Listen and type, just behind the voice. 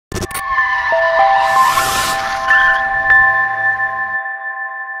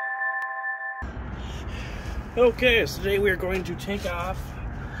Okay, so today we are going to take off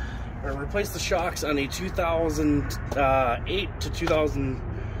or replace the shocks on a 2008 to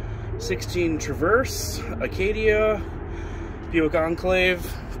 2016 Traverse, Acadia, Buick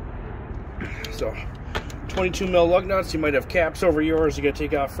Enclave. So 22 mil lug nuts. You might have caps over yours. You got to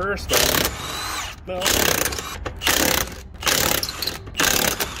take off first. Well,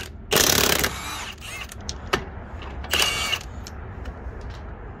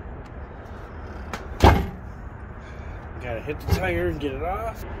 gotta hit the tire and get it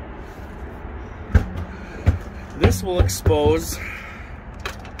off. This will expose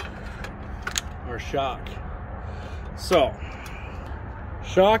our shock. So,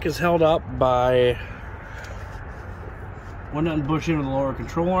 shock is held up by one nut and bushing of the lower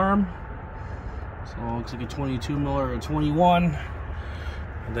control arm. So it looks like a 22 mil or a 21,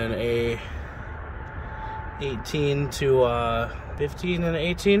 and then a 18 to 15 and an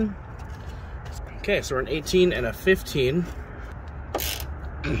 18. Okay, so we're an 18 and a 15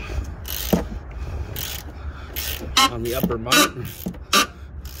 on the upper mount.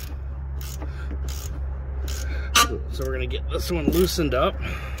 So we're gonna get this one loosened up.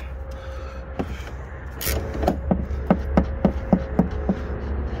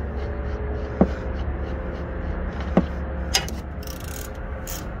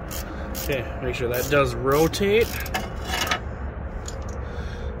 Okay, make sure that does rotate.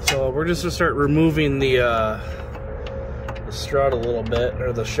 So we're just gonna start removing the strut a little bit,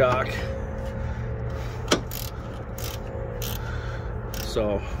 or the shock.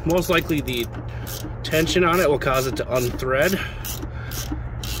 So most likely the tension on it will cause it to unthread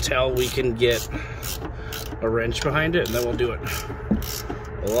until we can get a wrench behind it, and then we'll do it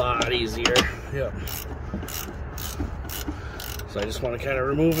a lot easier. Yep. So I just want to kind of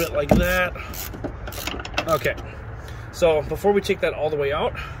remove it like that. Okay. So before we take that all the way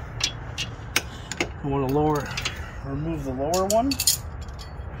out, I want to remove the lower one.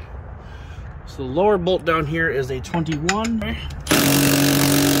 So the lower bolt down here is a 21.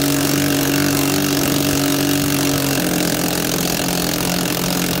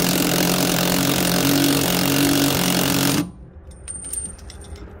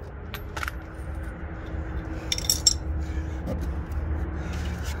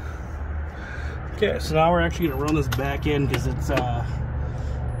 Okay, so now we're actually going to run this back in because it's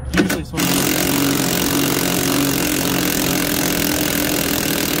usually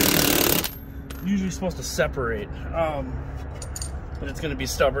supposed to separate, but it's going to be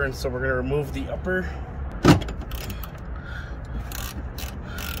stubborn, so we're going to remove the upper.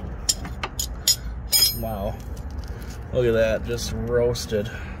 Wow, look at that, just roasted.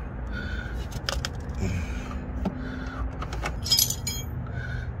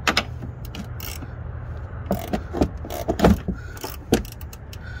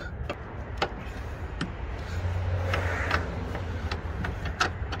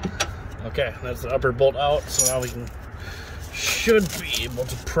 Okay, that's the upper bolt out, so now we should be able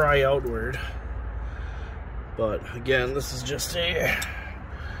to pry outward. But again, this is just a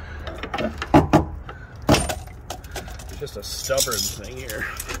stubborn thing here.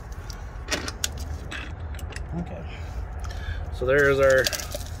 Okay, so there's our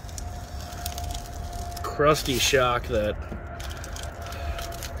crusty shock that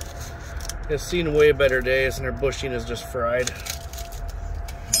has seen way better days, and our bushing is just fried.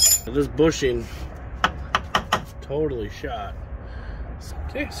 This bushing totally shot.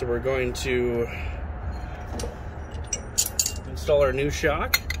 Okay, so we're going to install our new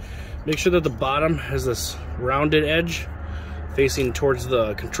shock. Make sure that the bottom has this rounded edge facing towards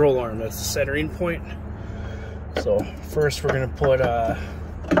the control arm. That's the centering point. So first we're going to put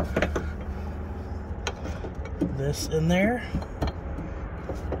this in there.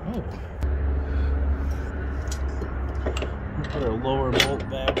 Oh. Put our lower bolt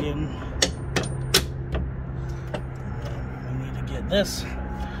back in. We need to get this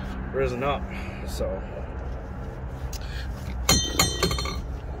risen up. So,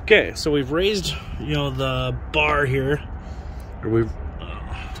 okay, so we've raised, the bar here, or we've,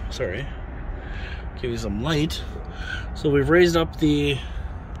 sorry, give you some light. So we've raised up the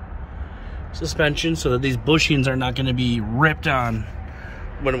suspension so that these bushings are not going to be ripped on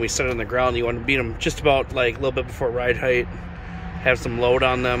when we set it on the ground. You want to beat them just about like a little bit before ride height. Have some load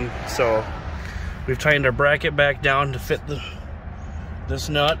on them. So we've tightened our bracket back down to fit this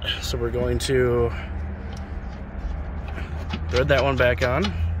nut. So we're going to thread that one back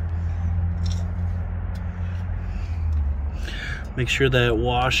on. Make sure that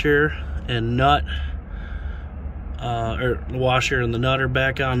washer and nut, or the washer and the nut are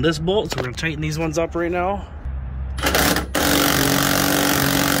back on this bolt. So we're going to tighten these ones up right now.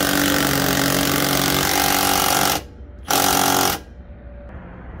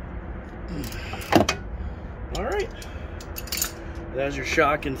 right. There's your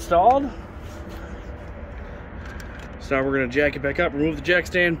shock installed. So now we're going to jack it back up, remove the jack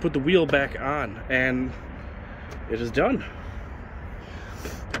stand, put the wheel back on, and it is done.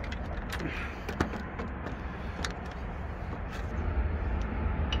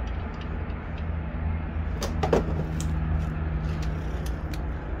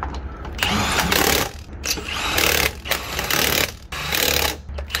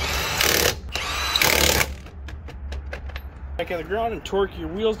 Back on the ground and torque your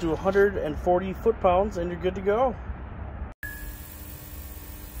wheels to 140 foot-pounds and you're good to go.